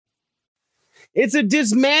It's a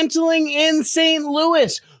dismantling in St.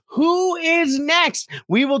 Louis. Who is next?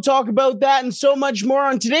 We will talk about that and so much more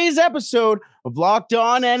on today's episode of Locked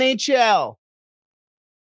On NHL.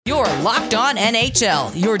 You're Locked On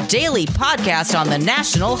NHL, your daily podcast on the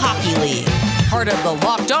National Hockey League. Part of the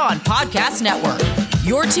Locked On Podcast Network,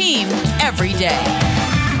 your team every day.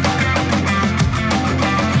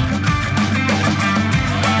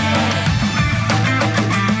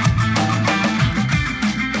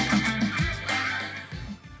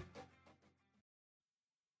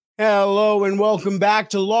 Hello and welcome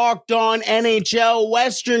back to Locked On NHL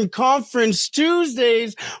Western Conference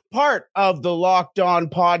Tuesdays, part of the Locked On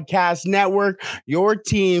Podcast Network, your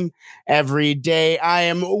team every day. I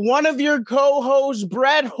am one of your co-hosts,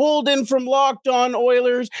 Brett Holden from Locked On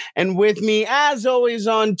Oilers, and with me, as always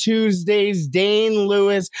on Tuesdays, Dane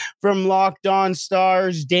Lewis from Locked On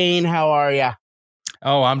Stars. Dane, how are you?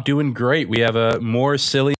 Oh, I'm doing great. We have more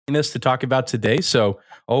silliness to talk about today, so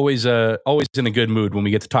always in a good mood when we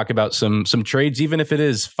get to talk about some trades, even if it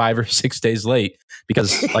is 5 or 6 days late.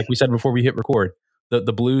 Because, like we said before we hit record,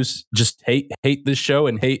 the Blues just hate this show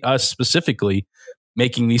and hate us specifically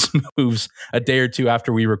making these moves a day or two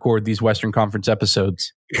after we record these Western Conference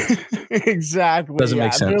episodes. Exactly. Doesn't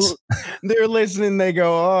make sense. They're listening. They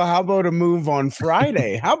go, oh, how about a move on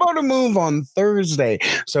Friday? How about a move on Thursday?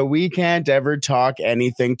 So we can't ever talk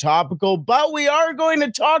anything topical, but we are going to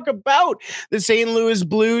talk about the St. Louis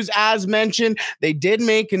Blues. As mentioned, they did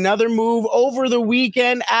make another move over the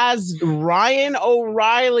weekend as Ryan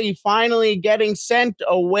O'Reilly finally getting sent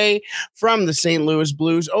away from the St. Louis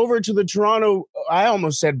Blues over to the Toronto, I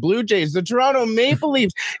almost said Blue Jays, the Toronto Maple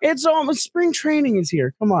Leafs. It's almost spring training is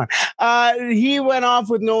here. Come on. He went off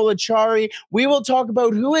with Noel Acciari. We will talk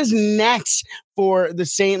about who is next for the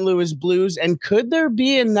St. Louis Blues, and could there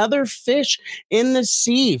be another fish in the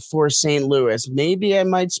sea for St. Louis? Maybe I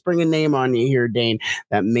might spring a name on you here, Dane,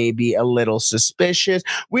 that may be a little suspicious.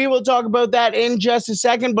 We will talk about that in just a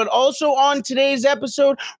second, but also on today's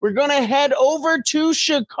episode, we're going to head over to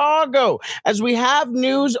Chicago as we have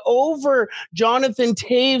news over Jonathan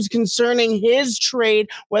Toews concerning his trade,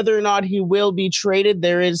 whether or not he will be traded.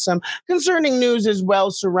 There is some concerning news as well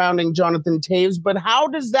surrounding Jonathan Toews, but how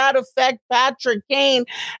does that affect Patrick Kane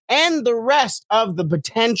and the rest of the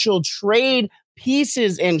potential trade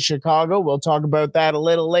pieces in Chicago? We'll talk about that a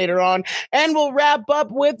little later on, and we'll wrap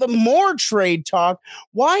up with more trade talk.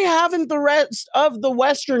 Why haven't the rest of the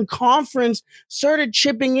Western Conference started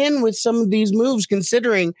chipping in with some of these moves,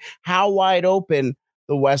 considering how wide open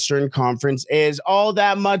the Western Conference is? All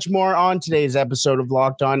that much more on today's episode of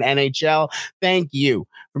Locked On NHL. Thank you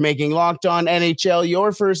for making Locked On NHL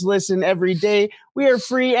your first listen every day. We are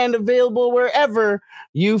free and available wherever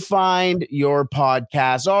you find your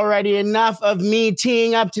podcast. Alrighty, enough of me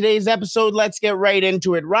teeing up today's episode. Let's get right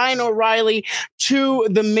into it. Ryan O'Reilly to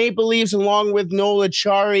the Maple Leafs along with Noel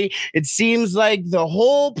Acciari. It seems like the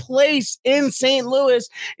whole place in St. Louis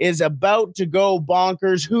is about to go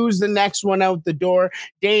bonkers. Who's the next one out the door?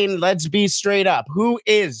 Dane, let's be straight up. Who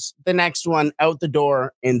is the next one out the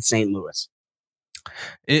door in St. Louis?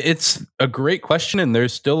 It's a great question, and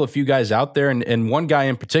there's still a few guys out there, and one guy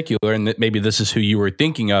in particular, and maybe this is who you were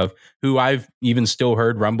thinking of, who I've even still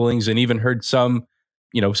heard rumblings and even heard some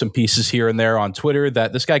pieces here and there on Twitter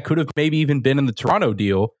that this guy could have maybe even been in the Toronto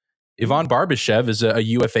deal. Ivan Barbashev is a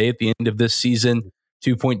UFA at the end of this season,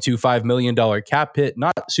 $2.25 million cap hit,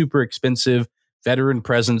 not super expensive, veteran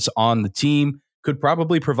presence on the team, could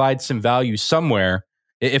probably provide some value somewhere.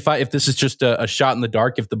 If this is just a shot in the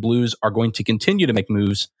dark, if the Blues are going to continue to make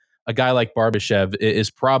moves, a guy like Barbashev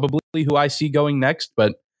is probably who I see going next.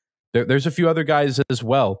 But there's a few other guys as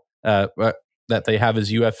well that they have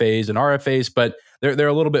as UFAs and RFAs, but they're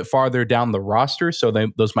a little bit farther down the roster, so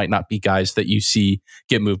those might not be guys that you see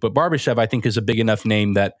get moved. But Barbashev, I think, is a big enough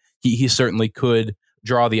name that he certainly could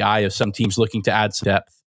draw the eye of some teams looking to add some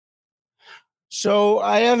depth. So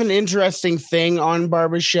I have an interesting thing on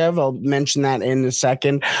Barbashev. I'll mention that in a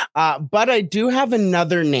second. But I do have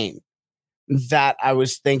another name that I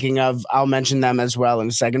was thinking of. I'll mention them as well in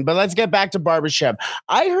a second. But let's get back to Barbashev.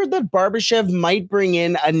 I heard that Barbashev might bring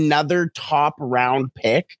in another top round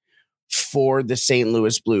pick for the St.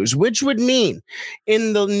 Louis Blues, which would mean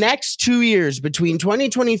in the next 2 years, between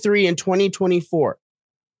 2023 and 2024,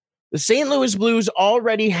 the St. Louis Blues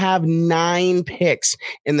already have 9 picks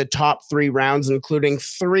in the top 3 rounds, including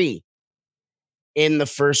 3 in the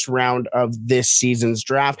first round of this season's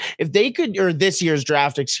draft. If they could, or this year's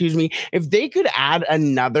draft, if they could add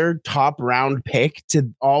another top round pick to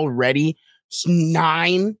already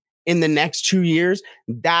 9 in the next 2 years,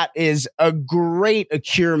 that is a great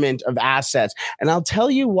accruement of assets. And I'll tell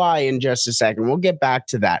you why in just a second. We'll get back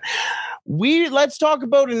to that. Let's talk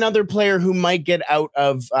about another player who might get out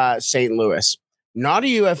of St. Louis. Not a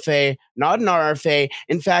UFA, not an RFA.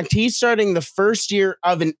 In fact, he's starting the first year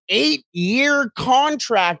of an 8-year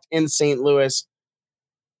contract in St. Louis.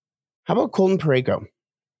 How about Colton Parayko?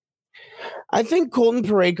 I think Colton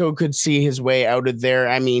Parayko could see his way out of there.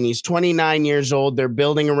 I mean, he's 29 years old. They're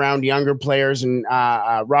building around younger players and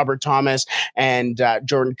Robert Thomas and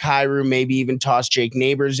Jordan Kyrou, maybe even toss Jake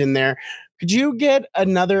Neighbors in there. Could you get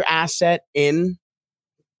another asset in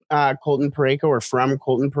Colton Parayko or from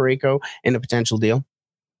Colton Parayko in a potential deal?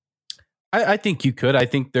 I think you could. I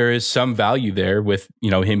think there is some value there with,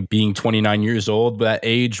 him being 29 years old, that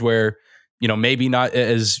age where, maybe not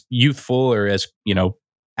as youthful or as,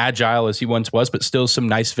 agile as he once was, but still some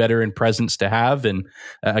nice veteran presence to have. And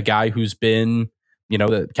a guy who's been,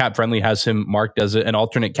 the Cap Friendly has him marked as an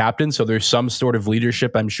alternate captain. So there's some sort of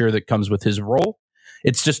leadership, I'm sure, that comes with his role.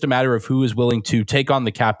 It's just a matter of who is willing to take on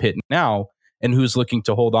the cap hit now and who's looking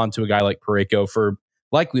to hold on to a guy like Parayko for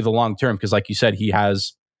likely the long term. Because like you said, he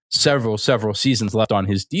has several seasons left on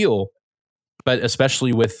his deal. But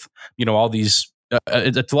especially with, all these,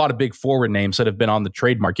 it's a lot of big forward names that have been on the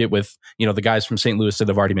trade market with, the guys from St. Louis that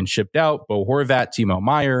have already been shipped out, Bo Horvat, Timo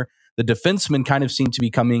Meier. The defensemen kind of seem to be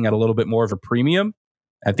coming at a little bit more of a premium.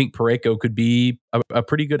 I think Parayko could be a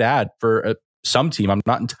pretty good ad for some team. I'm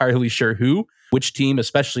not entirely sure which team,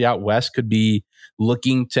 especially out west, could be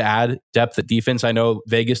looking to add depth at defense. I know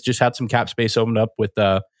Vegas just had some cap space opened up with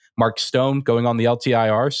Mark Stone going on the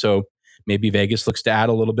LTIR. So maybe Vegas looks to add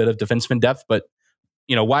a little bit of defenseman depth, but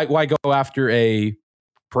why go after a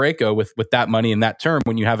Parayko with that money and that term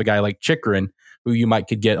when you have a guy like Chychrun who you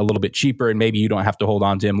could get a little bit cheaper and maybe you don't have to hold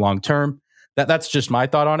on to him long term? That's just my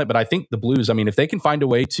thought on it. But I think the Blues, if they can find a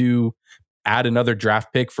way to add another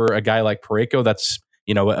draft pick for a guy like Parayko, that's,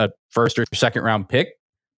 a first or second round pick,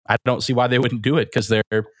 I don't see why they wouldn't do it, because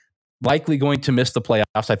they're likely going to miss the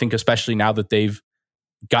playoffs. I think especially now that they've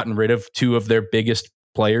gotten rid of two of their biggest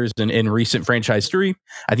players in recent franchise history.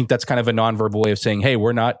 I think that's kind of a nonverbal way of saying, hey,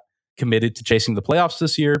 we're not committed to chasing the playoffs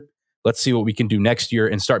this year. Let's see what we can do next year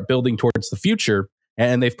and start building towards the future.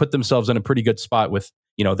 And they've put themselves in a pretty good spot with,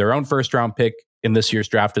 their own first round pick in this year's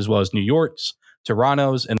draft, as well as New York's,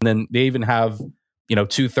 Toronto's. And then they even have,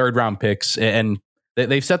 2 third round picks, and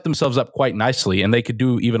they've set themselves up quite nicely. And they could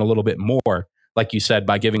do even a little bit more, like you said,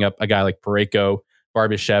 by giving up a guy like Parayko,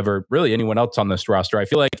 Barbashev, or really anyone else on this roster. I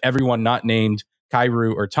feel like everyone not named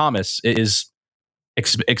Kyrou or Thomas is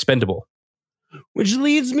expendable. Which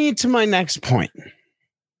leads me to my next point.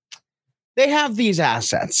 They have these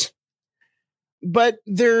assets, but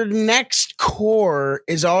their next core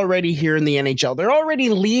is already here in the NHL. They're already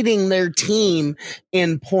leading their team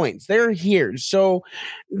in points. They're here. So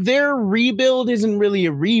their rebuild isn't really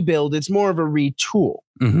a rebuild. It's more of a retool.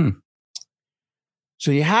 Mm-hmm. So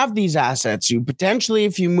you have these assets. You potentially,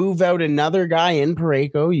 if you move out another guy in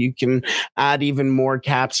Parayko, you can add even more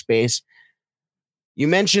cap space. You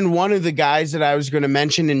mentioned one of the guys that I was going to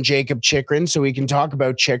mention in Jakob Chychrun, so we can talk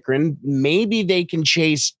about Chychrun. Maybe they can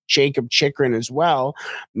chase Jakob Chychrun as well.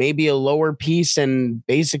 Maybe a lower piece and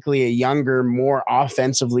basically a younger, more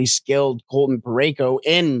offensively skilled Colton Parayko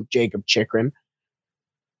in Jakob Chychrun.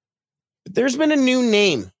 But there's been a new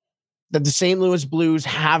name that the St. Louis Blues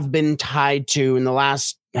have been tied to in the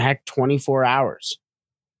last 24 hours.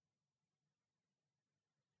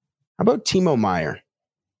 How about Timo Meier?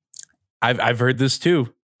 I've heard this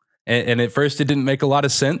too, and at first it didn't make a lot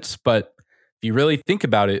of sense, but if you really think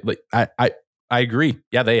about it, like I agree.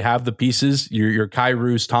 Yeah, they have the pieces. Your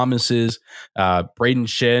Kyrous, Thomases, Braden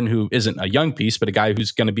Shen, who isn't a young piece, but a guy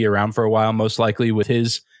who's going to be around for a while, most likely with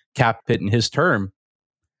his cap hit and his term.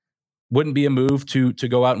 Wouldn't be a move to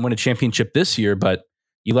go out and win a championship this year, but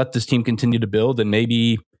you let this team continue to build, and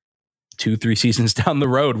maybe 2-3 seasons down the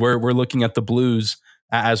road, we're looking at the Blues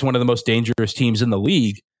as one of the most dangerous teams in the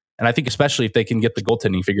league. And I think especially if they can get the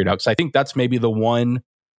goaltending figured out, because I think that's maybe the one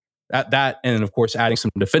that, and of course adding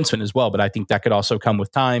some defensemen as well. But I think that could also come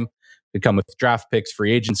with time. It could come with draft picks,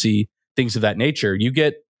 free agency, things of that nature. You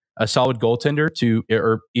get a solid goaltender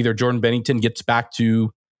or either Jordan Binnington gets back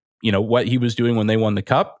to, what he was doing when they won the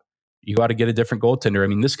cup. You got to get a different goaltender. I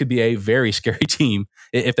mean, this could be a very scary team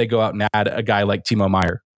if they go out and add a guy like Timo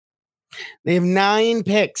Meier. They have 9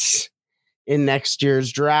 picks in next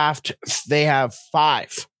year's draft. They have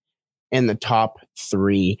 5 in the top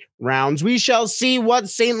 3 rounds. We shall see what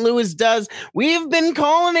St. Louis does. We've been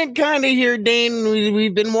calling it kind of here, Dane.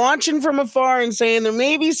 We've been watching from afar and saying there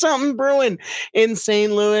may be something brewing in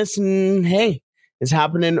St. Louis. And hey, it's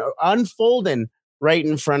happening, unfolding right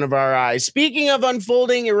in front of our eyes. Speaking of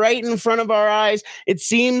unfolding right in front of our eyes, it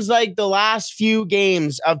seems like the last few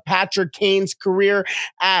games of Patrick Kane's career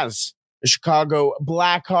as the Chicago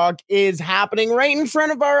Blackhawk is happening right in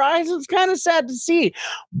front of our eyes. It's kind of sad to see.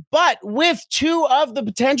 But with two of the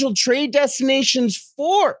potential trade destinations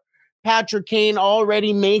for Patrick Kane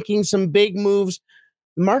already making some big moves,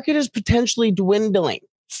 the market is potentially dwindling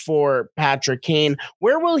for Patrick Kane.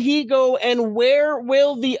 Where will he go, and where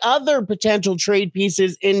will the other potential trade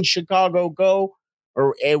pieces in Chicago go?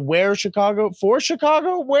 Or where Chicago?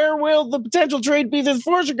 Where will the potential trade pieces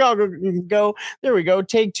for Chicago go? There we go.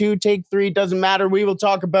 Take two, take three, doesn't matter. We will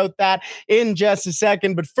talk about that in just a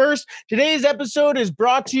second. But first, today's episode is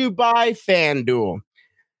brought to you by FanDuel.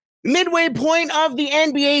 Midway point of the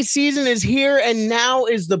NBA season is here, and now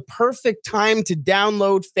is the perfect time to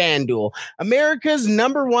download FanDuel, America's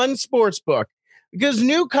 #1 sportsbook, because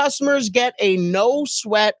new customers get a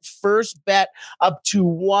no-sweat first bet up to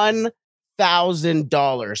 $1,000.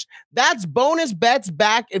 That's bonus bets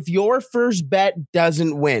back if your first bet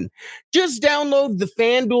doesn't win. Just download the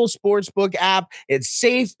FanDuel Sportsbook app. It's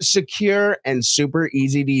safe, secure, and super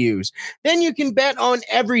easy to use. Then you can bet on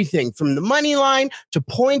everything from the money line to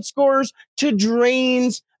point scores to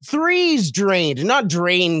threes drained, not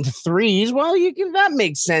drained threes. Well, that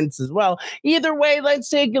makes sense as well. Either way, let's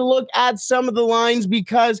take a look at some of the lines,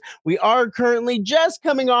 because we are currently just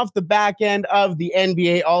coming off the back end of the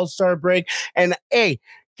NBA All-Star break. And hey,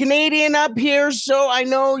 Canadian up here, so I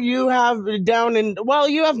know you have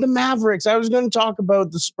you have the Mavericks. I was going to talk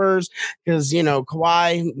about the Spurs because,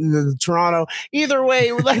 Kawhi, the Toronto. Either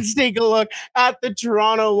way, let's take a look at the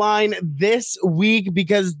Toronto line this week,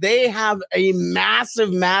 because they have a massive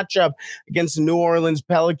matchup against the New Orleans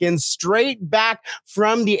Pelicans straight back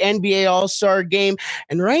from the NBA All-Star game.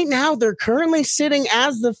 And right now, they're currently sitting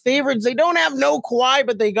as the favorites. They don't have no Kawhi,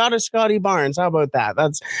 but they got a Scotty Barnes. How about that?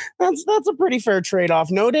 That's a pretty fair trade-off.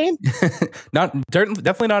 No, Dane?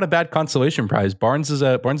 Definitely not a bad consolation prize. Barnes is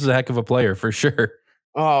a heck of a player for sure.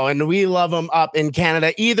 Oh, and we love them up in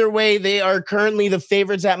Canada. Either way, they are currently the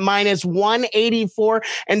favorites at -184,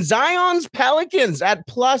 and Zion's Pelicans at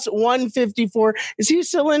 +154. Is he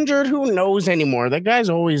still injured? Who knows anymore? That guy's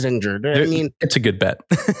always injured. I mean, it's a good bet.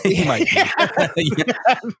 He might be.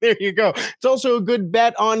 There you go. It's also a good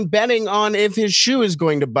bet on betting on if his shoe is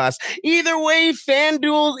going to bust. Either way,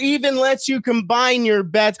 FanDuel even lets you combine your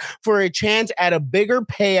bets for a chance at a bigger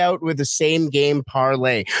payout with the same game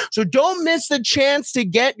parlay. So don't miss the chance to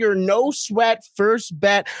get your no-sweat first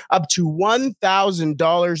bet up to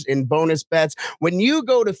 $1,000 in bonus bets when you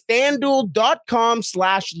go to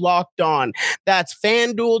FanDuel.com/lockedon. That's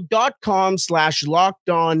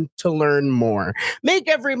FanDuel.com/lockedon to learn more. Make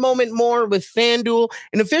every moment more with FanDuel,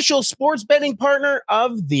 an official sports betting partner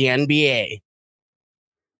of the NBA.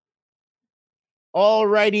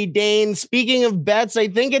 Alrighty, Dane. Speaking of bets, I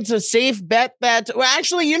think it's a safe bet that, well,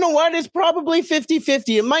 actually, you know what? It's probably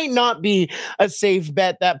 50-50. It might not be a safe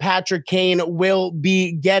bet that Patrick Kane will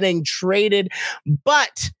be getting traded,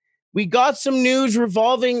 but we got some news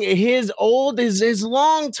revolving his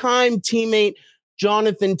longtime teammate,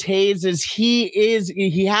 Jonathan Toews, as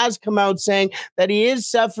he has come out saying that he is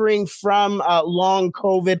suffering from long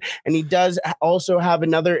COVID, and he does also have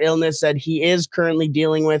another illness that he is currently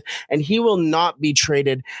dealing with, and he will not be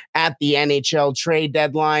traded at the NHL trade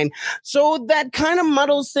deadline. So that kind of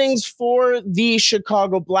muddles things for the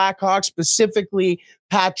Chicago Blackhawks, specifically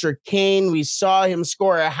Patrick Kane. We saw him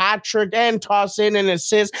score a hat trick and toss in an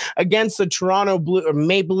assist against the Toronto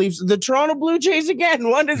Maple Leafs. The Toronto Blue Jays again.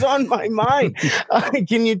 What is on my mind?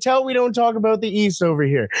 Can you tell we don't talk about the East over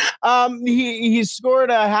here? He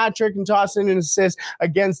scored a hat trick and tossed in an assist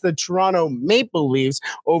against the Toronto Maple Leafs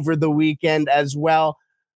over the weekend as well.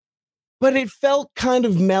 But it felt kind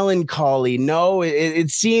of melancholy. No, it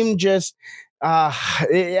seemed just a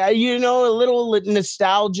little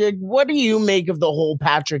nostalgic. What do you make of the whole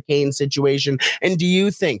Patrick Kane situation? And do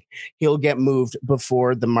you think he'll get moved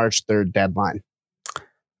before the March 3rd deadline?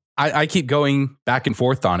 I keep going back and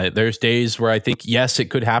forth on it. There's days where I think, yes,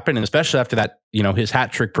 it could happen. And especially after that, his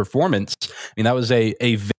hat trick performance. I mean, that was a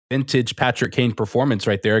vintage Patrick Kane performance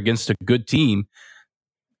right there against a good team.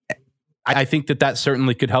 I think that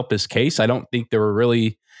certainly could help his case. I don't think there were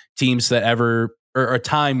really teams that ever, or a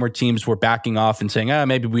time where teams were backing off and saying,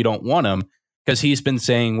 maybe we don't want him, because he's been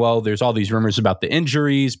saying, well, there's all these rumors about the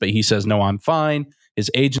injuries, but he says, no, I'm fine.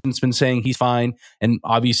 His agent's been saying he's fine. And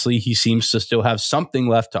obviously he seems to still have something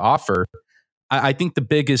left to offer. I think the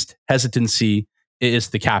biggest hesitancy is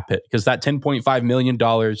the cap hit, because that $10.5 million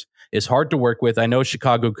is hard to work with. I know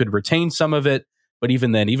Chicago could retain some of it, but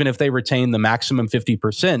even then, even if they retain the maximum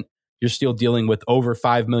 50%, you're still dealing with over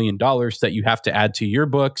 $5 million that you have to add to your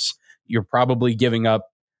books. You're probably giving up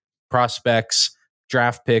prospects,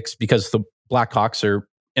 draft picks, because the Blackhawks are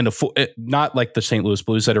in a full, not like the St. Louis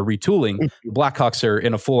Blues that are retooling. The Blackhawks are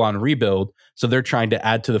in a full-on rebuild, so they're trying to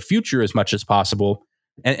add to the future as much as possible.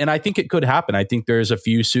 And I think it could happen. I think there's a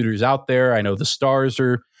few suitors out there. I know the Stars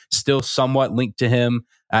are still somewhat linked to him.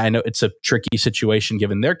 I know it's a tricky situation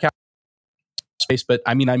given their cap space, but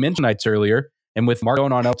I mean, I mentioned Knights earlier, and with Mark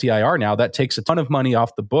going on LTIR now, that takes a ton of money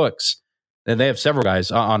off the books. And they have several guys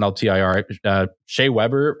on LTIR. Shea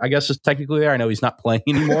Weber, I guess, is technically there. I know he's not playing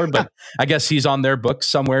anymore, but I guess he's on their books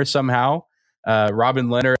somewhere, somehow. Robin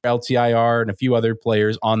Leonard, LTIR, and a few other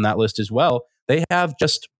players on that list as well. They have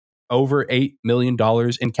just over $8 million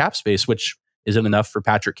in cap space, which isn't enough for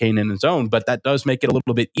Patrick Kane in his own, but that does make it a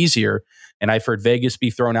little bit easier. And I've heard Vegas be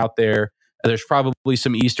thrown out there. There's probably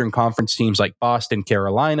some Eastern Conference teams like Boston,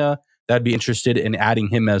 Carolina, that'd be interested in adding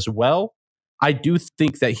him as well. I do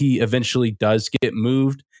think that he eventually does get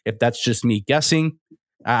moved. If that's just me guessing,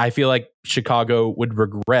 I feel like Chicago would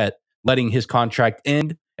regret letting his contract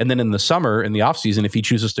end. And then in the summer, in the offseason, if he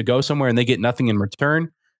chooses to go somewhere and they get nothing in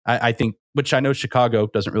return, I think, which I know Chicago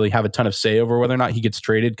doesn't really have a ton of say over whether or not he gets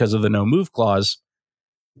traded because of the no move clause.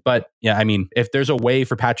 But yeah, I mean, if there's a way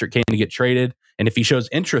for Patrick Kane to get traded, and if he shows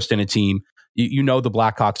interest in a team, you know the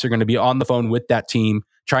Blackhawks are going to be on the phone with that team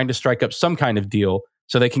trying to strike up some kind of deal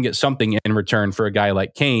so they can get something in return for a guy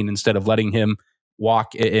like Kane instead of letting him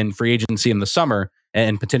walk in free agency in the summer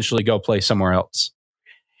and potentially go play somewhere else.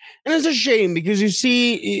 And it's a shame because you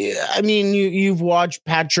see, I mean, you've watched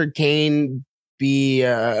Patrick Kane be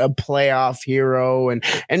a playoff hero and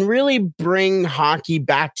really bring hockey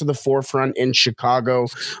back to the forefront in Chicago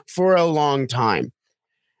for a long time.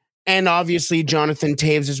 And obviously Jonathan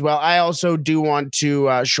Toews as well. I also do want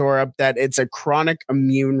to shore up that it's a chronic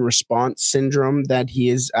immune response syndrome that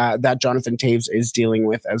that Jonathan Toews is dealing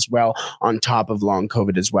with as well, on top of long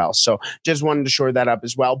COVID as well. So just wanted to shore that up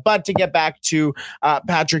as well. But to get back to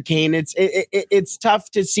Patrick Kane, it's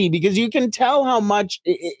tough to see because you can tell how much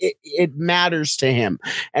it matters to him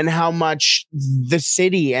and how much the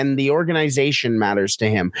city and the organization matters to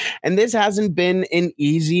him. And this hasn't been an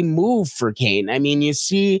easy move for Kane. I mean, you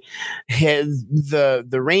see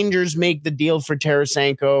the Rangers make the deal for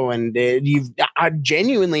Tarasenko, and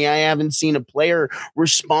I haven't seen a player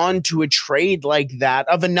respond to a trade like that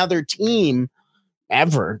of another team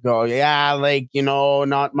ever. Go, yeah, like, you know,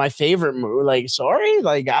 not my favorite move. Like, sorry,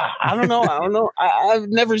 like I don't know. I've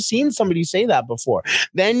never seen somebody say that before.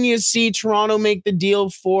 Then you see Toronto make the deal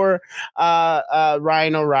for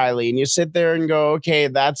Ryan O'Reilly, and you sit there and go, okay,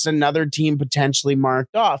 that's another team potentially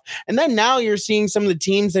marked off. And then now you're seeing some of the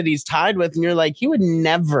teams that he's tied with, and you're like, he would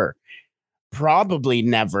probably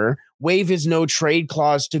never waive his no trade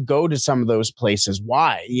clause to go to some of those places.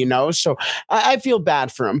 Why? You know, so I feel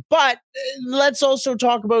bad for him. But let's also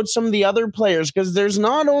talk about some of the other players, because there's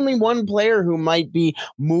not only one player who might be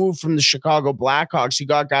moved from the Chicago Blackhawks. You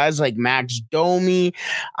got guys like Max Domi.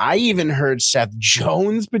 I even heard Seth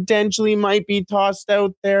Jones potentially might be tossed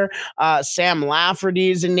out there. Sam Lafferty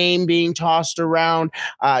is a name being tossed around.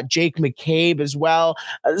 Jake McCabe as well.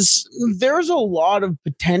 There's a lot of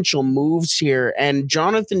potential moves here, and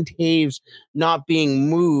Jonathan Toews not being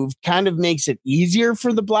moved kind of makes it easier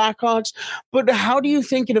for the Blackhawks. But how do you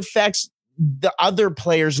think it affects the other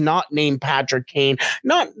players not named Patrick Kane?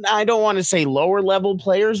 I don't want to say lower level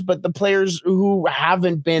players, but the players who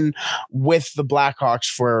haven't been with the Blackhawks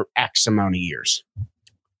for X amount of years.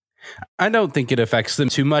 I don't think it affects them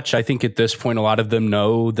too much. I think at this point, a lot of them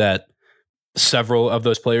know that several of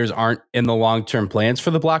those players aren't in the long-term plans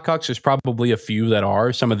for the Blackhawks. There's probably a few that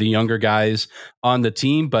are, some of the younger guys on the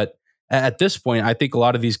team, but at this point, I think a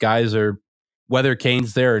lot of these guys are, whether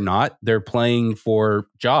Kane's there or not, they're playing for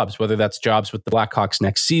jobs, whether that's jobs with the Blackhawks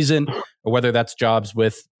next season or whether that's jobs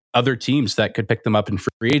with other teams that could pick them up in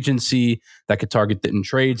free agency, that could target it in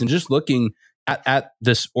trades. And just looking at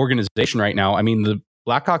this organization right now, I mean, the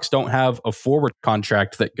Blackhawks don't have a forward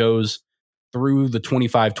contract that goes through the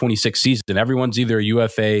 25-26 season. Everyone's either a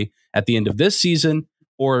UFA at the end of this season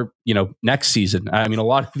or, you know, next season. I mean, a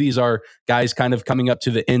lot of these are guys kind of coming up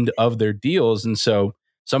to the end of their deals. And so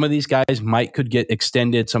some of these guys could get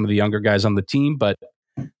extended, some of the younger guys on the team.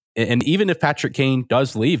 And even if Patrick Kane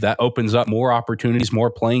does leave, that opens up more opportunities,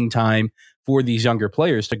 more playing time for these younger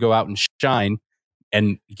players to go out and shine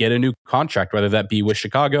and get a new contract, whether that be with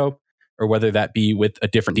Chicago or whether that be with a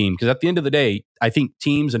different team. Because at the end of the day, I think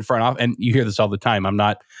teams in front office, and you hear this all the time, I'm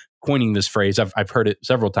not coining this phrase, I've heard it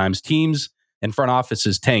several times, teams and front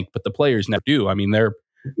offices tank, but the players never do. I mean, they're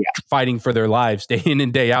fighting for their lives day in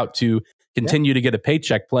and day out to continue to get a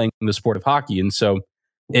paycheck playing the sport of hockey. And so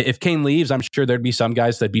if Kane leaves, I'm sure there'd be some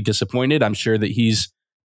guys that'd be disappointed. I'm sure that he's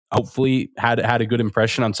hopefully had a good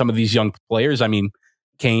impression on some of these young players. I mean,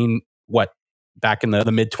 Kane, back in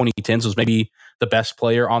the mid 2010s was maybe the best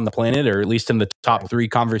player on the planet, or at least in the top 3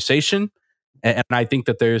 conversation. And I think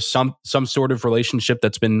that there's some sort of relationship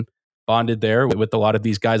that's been bonded there with a lot of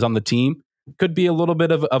these guys on the team. Could be a little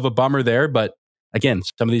bit of a bummer there, but again,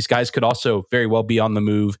 some of these guys could also very well be on the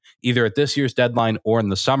move either at this year's deadline or in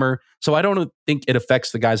the summer. So I don't think it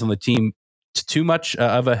affects the guys on the team to too much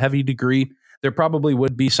of a heavy degree. There probably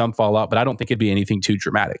would be some fallout, but I don't think it'd be anything too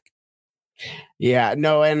dramatic. Yeah,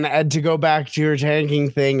 no, and to go back to your tanking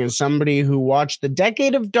thing, as somebody who watched the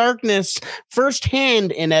Decade of Darkness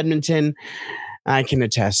firsthand in Edmonton, I can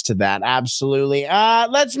attest to that. Absolutely.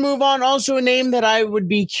 Let's move on. Also, a name that I would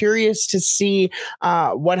be curious to see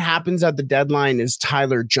what happens at the deadline is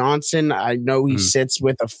Tyler Johnson. I know he sits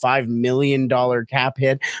with a $5 million cap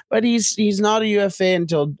hit, but he's not a UFA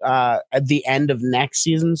until at the end of next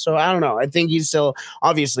season. So I don't know. I think he still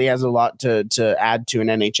obviously has a lot to add to an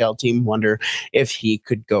NHL team. Wonder if he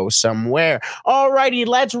could go somewhere. All righty,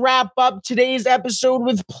 let's wrap up today's episode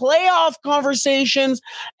with playoff conversations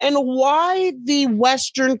and why the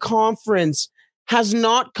Western Conference has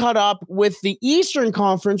not caught up with the Eastern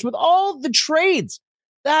Conference with all the trades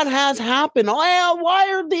that has happened. Why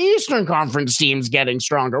are the Eastern Conference teams getting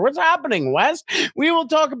stronger? What's happening, Wes? We will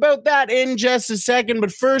talk about that in just a second.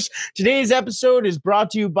 But first, today's episode is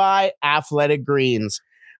brought to you by Athletic Greens.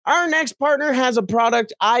 Our next partner has a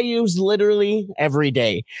product I use literally every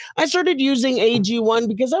day. I started using AG1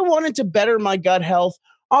 because I wanted to better my gut health,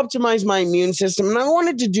 optimize my immune system, and I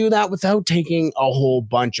wanted to do that without taking a whole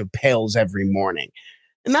bunch of pills every morning.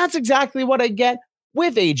 And that's exactly what I get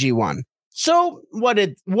with AG1. So what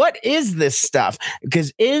is this stuff?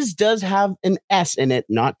 Because is does have an S in it,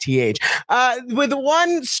 not TH. With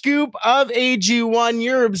 1 scoop of AG1,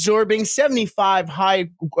 you're absorbing 75 high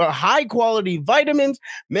quality vitamins,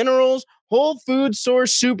 minerals, whole food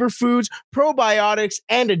source superfoods, probiotics,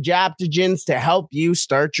 and adaptogens to help you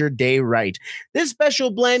start your day right. This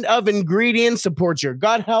special blend of ingredients supports your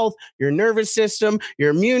gut health, your nervous system,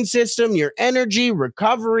 your immune system, your energy,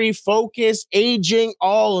 recovery, focus, aging,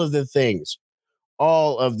 all of the things.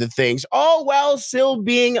 All while still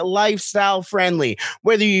being lifestyle friendly.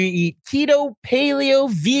 Whether you eat keto, paleo,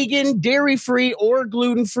 vegan, dairy-free, or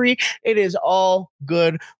gluten-free, it is all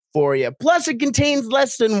good for you. Plus, it contains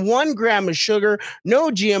less than 1 gram of sugar, no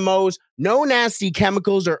GMOs, no nasty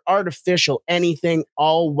chemicals or artificial anything,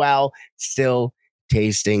 all while still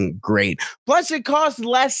tasting great. Plus, it costs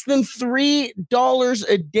less than $3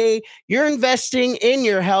 a day. You're investing in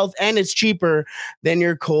your health, and it's cheaper than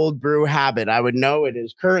your cold brew habit. I would know it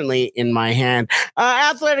is currently in my hand.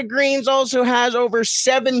 Athletic Greens also has over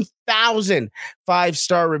 7,000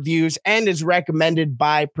 5-star reviews and is recommended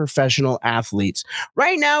by professional athletes.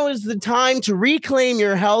 Right now is the time to reclaim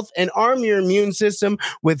your health and arm your immune system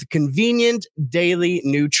with convenient daily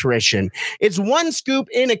nutrition. It's 1 scoop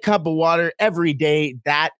in a cup of water every day.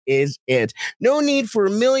 That is it. No need for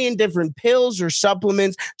a million different pills or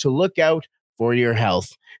supplements to look out for your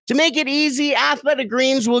health. To make it easy, Athletic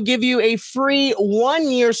Greens will give you a free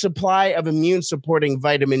 1-year supply of immune-supporting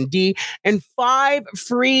vitamin D and 5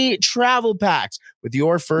 free travel packs with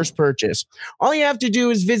your first purchase. All you have to do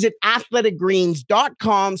is visit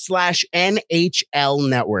athleticgreens.com/NHL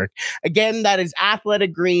network. Again, that is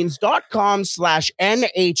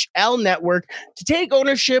athleticgreens.com/NHL network to take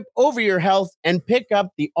ownership over your health and pick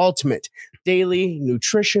up the ultimate daily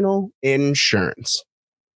nutritional insurance.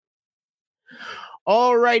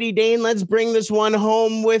 Alrighty, Dane, let's bring this one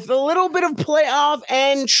home with a little bit of playoff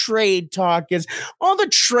and trade talk. As all the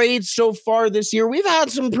trades so far this year, we've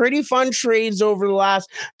had some pretty fun trades over the last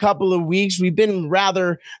couple of weeks. We've been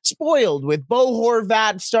rather spoiled with Bo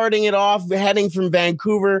Horvat starting it off, heading from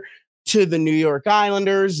Vancouver to the New York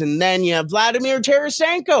Islanders. And then you have Vladimir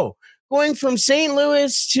Tarasenko going from St.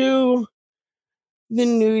 Louis to the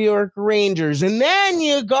New York Rangers. And then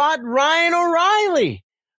you got Ryan O'Reilly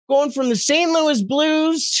going from the St. Louis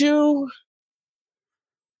Blues to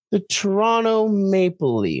the Toronto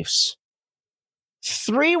Maple Leafs.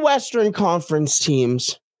 3 Western Conference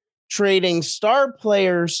teams trading star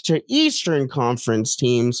players to Eastern Conference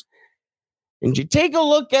teams. And you take a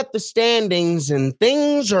look at the standings and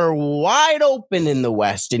things are wide open in the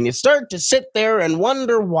West. And you start to sit there and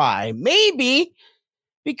wonder why. Maybe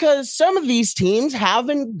because some of these teams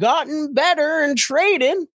haven't gotten better and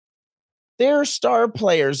traded their star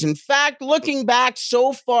players. In fact, looking back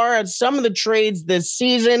so far at some of the trades this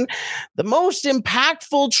season, the most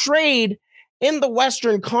impactful trade in the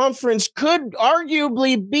Western Conference could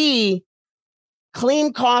arguably be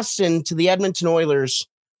Klim Kostin to the Edmonton Oilers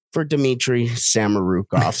for Dmitry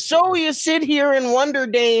Samorukov. So you sit here and wonder,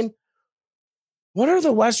 Dane, what are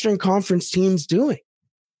the Western Conference teams doing?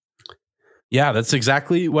 Yeah, that's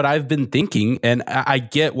exactly what I've been thinking. And I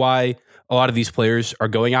get why a lot of these players are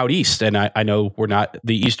going out east. And I know we're not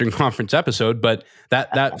the Eastern Conference episode, but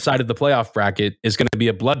that side of the playoff bracket is going to be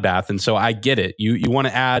a bloodbath. And so I get it. You want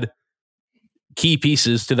to add key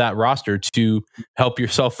pieces to that roster to help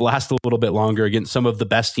yourself last a little bit longer against some of the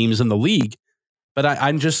best teams in the league. But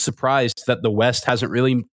I'm just surprised that the West hasn't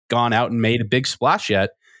really gone out and made a big splash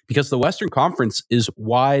yet, because the Western Conference is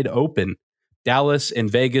wide open. Dallas and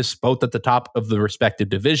Vegas, both at the top of the respective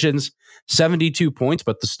divisions, 72 points,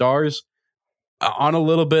 but the Stars on a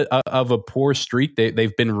little bit of a poor streak.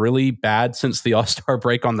 They've been really bad since the All-Star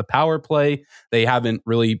break on the power play. They haven't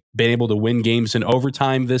really been able to win games in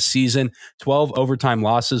overtime this season. 12 overtime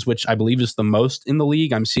losses, which I believe is the most in the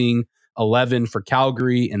league. I'm seeing 11 for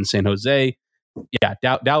Calgary and San Jose.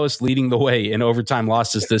 Yeah, Dallas leading the way in overtime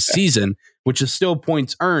losses this season, which is still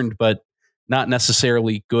points earned, but not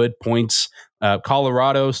necessarily good points.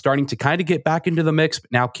 Colorado starting to kind of get back into the mix,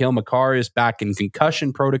 but now Cale Makar is back in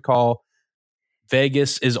concussion protocol.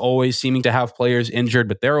 Vegas is always seeming to have players injured,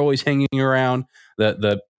 but they're always hanging around.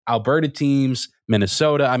 The Alberta teams,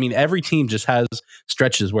 Minnesota, I mean, every team just has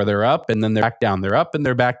stretches where they're up and then they're back down. They're up and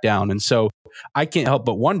they're back down. And so I can't help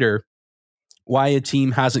but wonder why a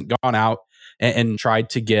team hasn't gone out and tried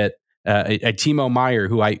to get a Timo Meier,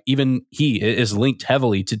 who he is linked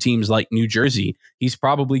heavily to teams like New Jersey. He's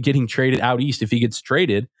probably getting traded out east if he gets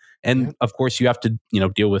traded. And of course, you have to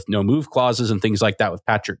deal with no move clauses and things like that with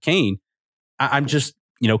Patrick Kane. I'm just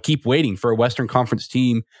keep waiting for a Western Conference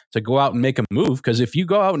team to go out and make a move, because if you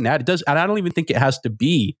go out and add, and I don't even think it has to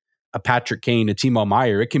be a Patrick Kane, a Timo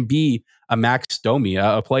Meier. It can be a Max Domi,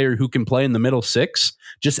 a player who can play in the middle six.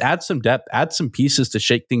 Just add some depth, add some pieces to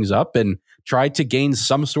shake things up, and try to gain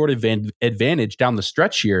some sort of advantage down the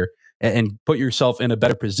stretch here and put yourself in a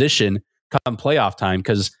better position come playoff time,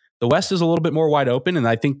 because the West is a little bit more wide open. And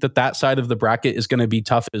I think that side of the bracket is going to be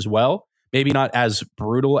tough as well. Maybe not as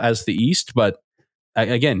brutal as the East, but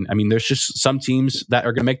again, I mean, there's just some teams that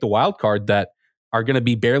are going to make the wild card that are going to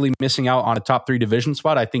be barely missing out on a top 3 division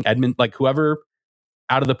spot. I think whoever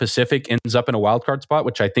out of the Pacific ends up in a wild card spot,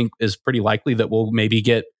 which I think is pretty likely that we'll maybe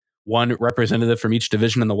get one representative from each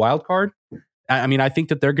division in the wild card. I mean, I think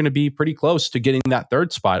that they're going to be pretty close to getting that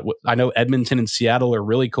third spot. I know Edmonton and Seattle are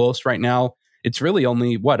really close right now. It's really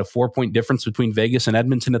only a 4-point difference between Vegas and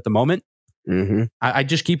Edmonton at the moment. Mm-hmm. I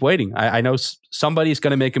just keep waiting. I know somebody's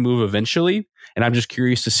going to make a move eventually, and I'm just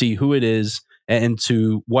curious to see who it is and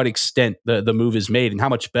to what extent the move is made and how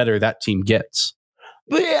much better that team gets.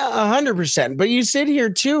 But yeah, 100%. But you sit here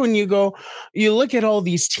too, and you look at all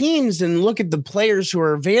these teams and look at the players who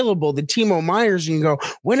are available, the Timo Meiers, and you go,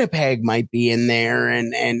 Winnipeg might be in there,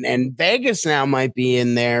 and Vegas now might be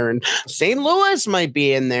in there, and St. Louis might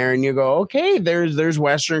be in there, and you go, okay, there's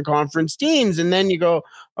Western Conference teams, and then you go,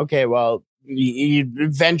 okay, well, you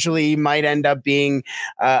eventually might end up being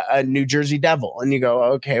a New Jersey Devil, and you go,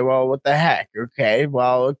 okay, well, what the heck? Okay,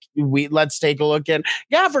 well, let's take a look at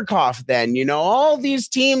Gavrikov then. All these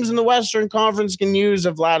teams in the Western Conference can use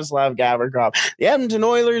a Vladislav Gavrikov. The Edmonton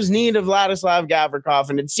Oilers need a Vladislav Gavrikov,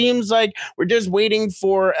 and it seems like we're just waiting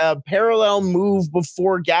for a parallel move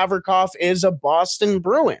before Gavrikov is a Boston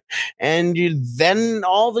Bruin, and then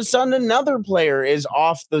all of a sudden another player is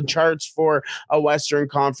off the charts for a Western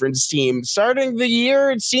Conference team. Starting the year,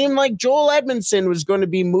 it seemed like Joel Edmondson was going to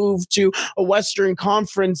be moved to a Western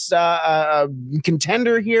Conference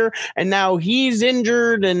contender here, and now he's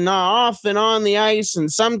injured and off and on the ice,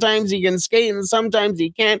 and sometimes he can skate and sometimes he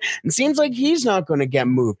can't. It seems like he's not going to get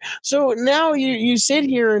moved. So now you sit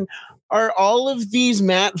here, and are all of these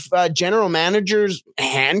general managers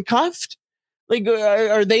handcuffed? Like,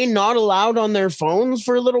 are they not allowed on their phones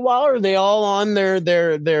for a little while? Or are they all on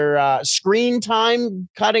their screen time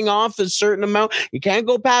cutting off a certain amount? You can't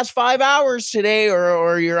go past 5 hours today,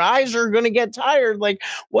 or your eyes are going to get tired. Like,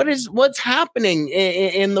 what's happening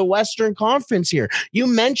in the Western Conference here? You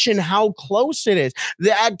mentioned how close it is.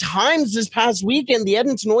 At times this past weekend, the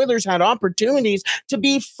Edmonton Oilers had opportunities to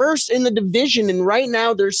be first in the division, and right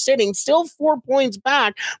now they're sitting still 4 points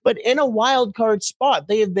back, but in a wild card spot.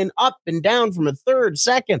 They have been up and down from a third,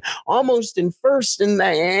 second, almost in first. And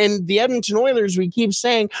the Edmonton Oilers, we keep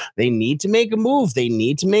saying they need to make a move. They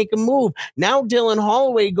need to make a move. Now Dylan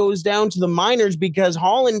Holloway goes down to the minors because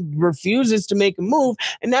Holland refuses to make a move.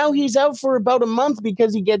 And now he's out for about a month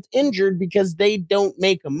because he gets injured because they don't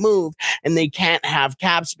make a move, and they can't have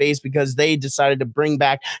cap space because they decided to bring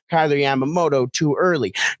back Kyler Yamamoto too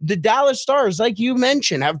early. The Dallas Stars, like you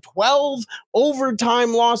mentioned, have 12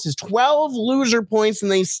 overtime losses, 12 loser points,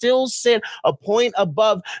 and they still sit a point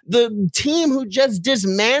above the team who just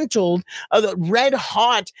dismantled the red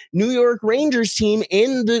hot New York Rangers team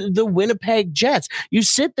in the Winnipeg Jets. You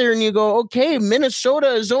sit there and you go, okay, Minnesota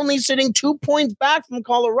is only sitting 2 points back from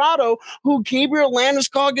Colorado, who Gabriel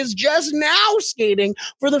Landeskog is just now skating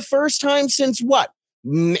for the first time since what?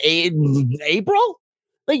 April?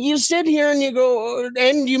 Like, you sit here and you go,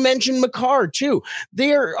 and you mentioned Makar too.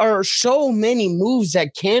 There are so many moves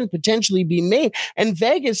that can potentially be made. And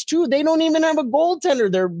Vegas too, they don't even have a goaltender.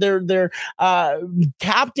 Their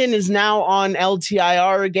captain is now on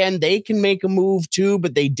LTIR again. They can make a move too,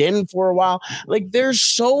 but they didn't for a while. Like, there's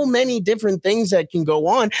so many different things that can go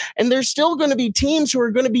on. And there's still going to be teams who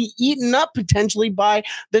are going to be eaten up potentially by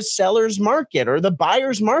the seller's market or the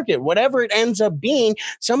buyer's market, whatever it ends up being.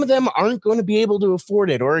 Some of them aren't going to be able to afford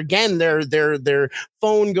it. Or again, their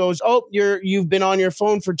phone goes, oh, you've been on your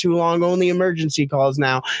phone for too long, only emergency calls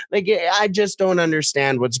now. Like, I just don't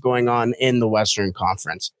understand what's going on in the Western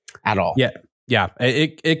Conference at all. Yeah,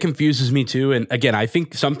 it confuses me too. And again, I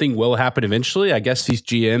think something will happen eventually. I guess these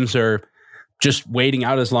GMs are just waiting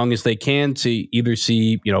out as long as they can to either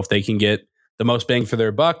see, if they can get the most bang for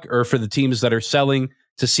their buck, or for the teams that are selling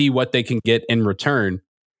to see what they can get in return.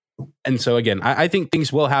 And so again, I think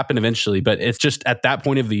things will happen eventually, but it's just at that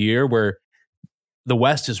point of the year where the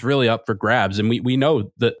West is really up for grabs. And we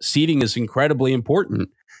know that seeding is incredibly important,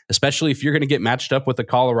 especially if you're going to get matched up with a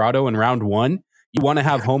Colorado in round one. You want to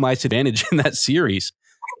have home ice advantage in that series.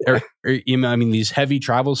 These heavy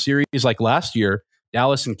travel series like last year,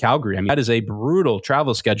 Dallas and Calgary. That is a brutal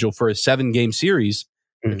travel schedule for a 7-game series.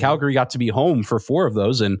 Mm-hmm. Calgary got to be home for 4 of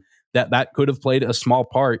those, and that could have played a small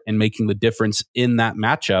part in making the difference in that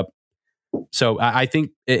matchup. So I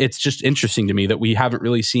think it's just interesting to me that we haven't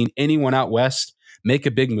really seen anyone out west make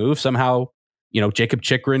a big move. Somehow, Jacob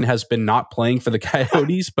Chychrun has been not playing for the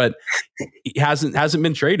Coyotes, but he hasn't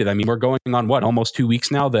been traded. We're going on almost 2 weeks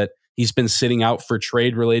now that he's been sitting out for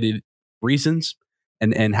trade related reasons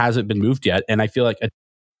and hasn't been moved yet. And I feel like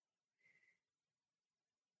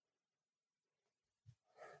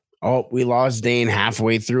oh, we lost Dane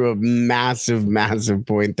halfway through a massive, massive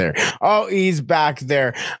point there. Oh, he's back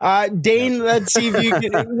there. Dane, let's see if you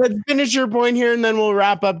can let's finish your point here, and then we'll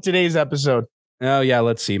wrap up today's episode. Oh, yeah,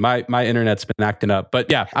 let's see. My internet's been acting up.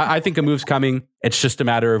 But yeah, I think a move's coming. It's just a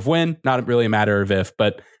matter of when, not really a matter of if.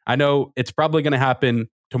 But I know it's probably going to happen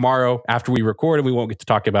tomorrow after we record, and we won't get to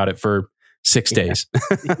talk about it for 6 days.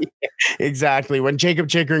 Yeah, exactly. When Jacob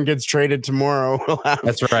Chychrun gets traded tomorrow, we'll have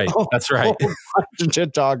That's right. to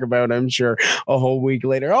talk about, I'm sure, a whole week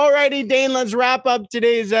later. All righty, Dane, let's wrap up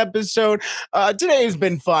today's episode. Today has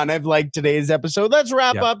been fun. I've liked today's episode. Let's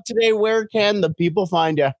wrap up today. Where can the people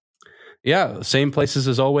find you? Yeah, same places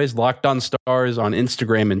as always. Locked On Stars on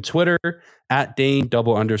Instagram and Twitter, at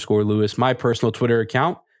Dane_Lewis, my personal Twitter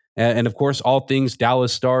account. And of course, all things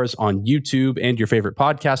Dallas Stars on YouTube and your favorite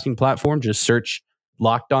podcasting platform. Just search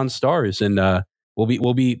Locked On Stars, and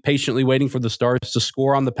we'll be patiently waiting for the Stars to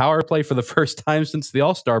score on the power play for the first time since the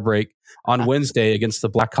All-Star break on Wednesday against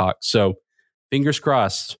the Blackhawks. So fingers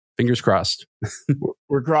crossed.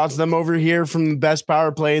 We're crossing them over here from the best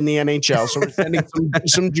power play in the NHL. So we're sending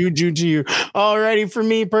some juju to you. Alrighty, for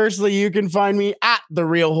me personally, you can find me at The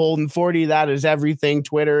Real Holden 40. That is everything.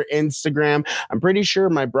 Twitter, Instagram. I'm pretty sure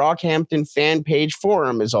my Brockhampton fan page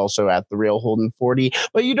forum is also at The Real Holden 40.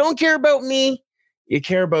 But you don't care about me. You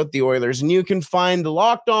care about the Oilers. And you can find the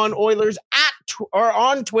Locked On Oilers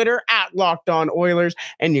on Twitter at Locked On Oilers.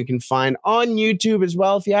 And you can find on YouTube as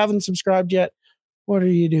well. If you haven't subscribed yet, what are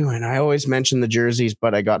you doing? I always mention the jerseys,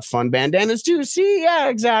 but I got fun bandanas too. See? Yeah,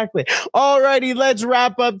 exactly. All righty, let's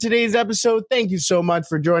wrap up today's episode. Thank you so much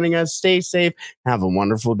for joining us. Stay safe. Have a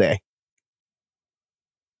wonderful day.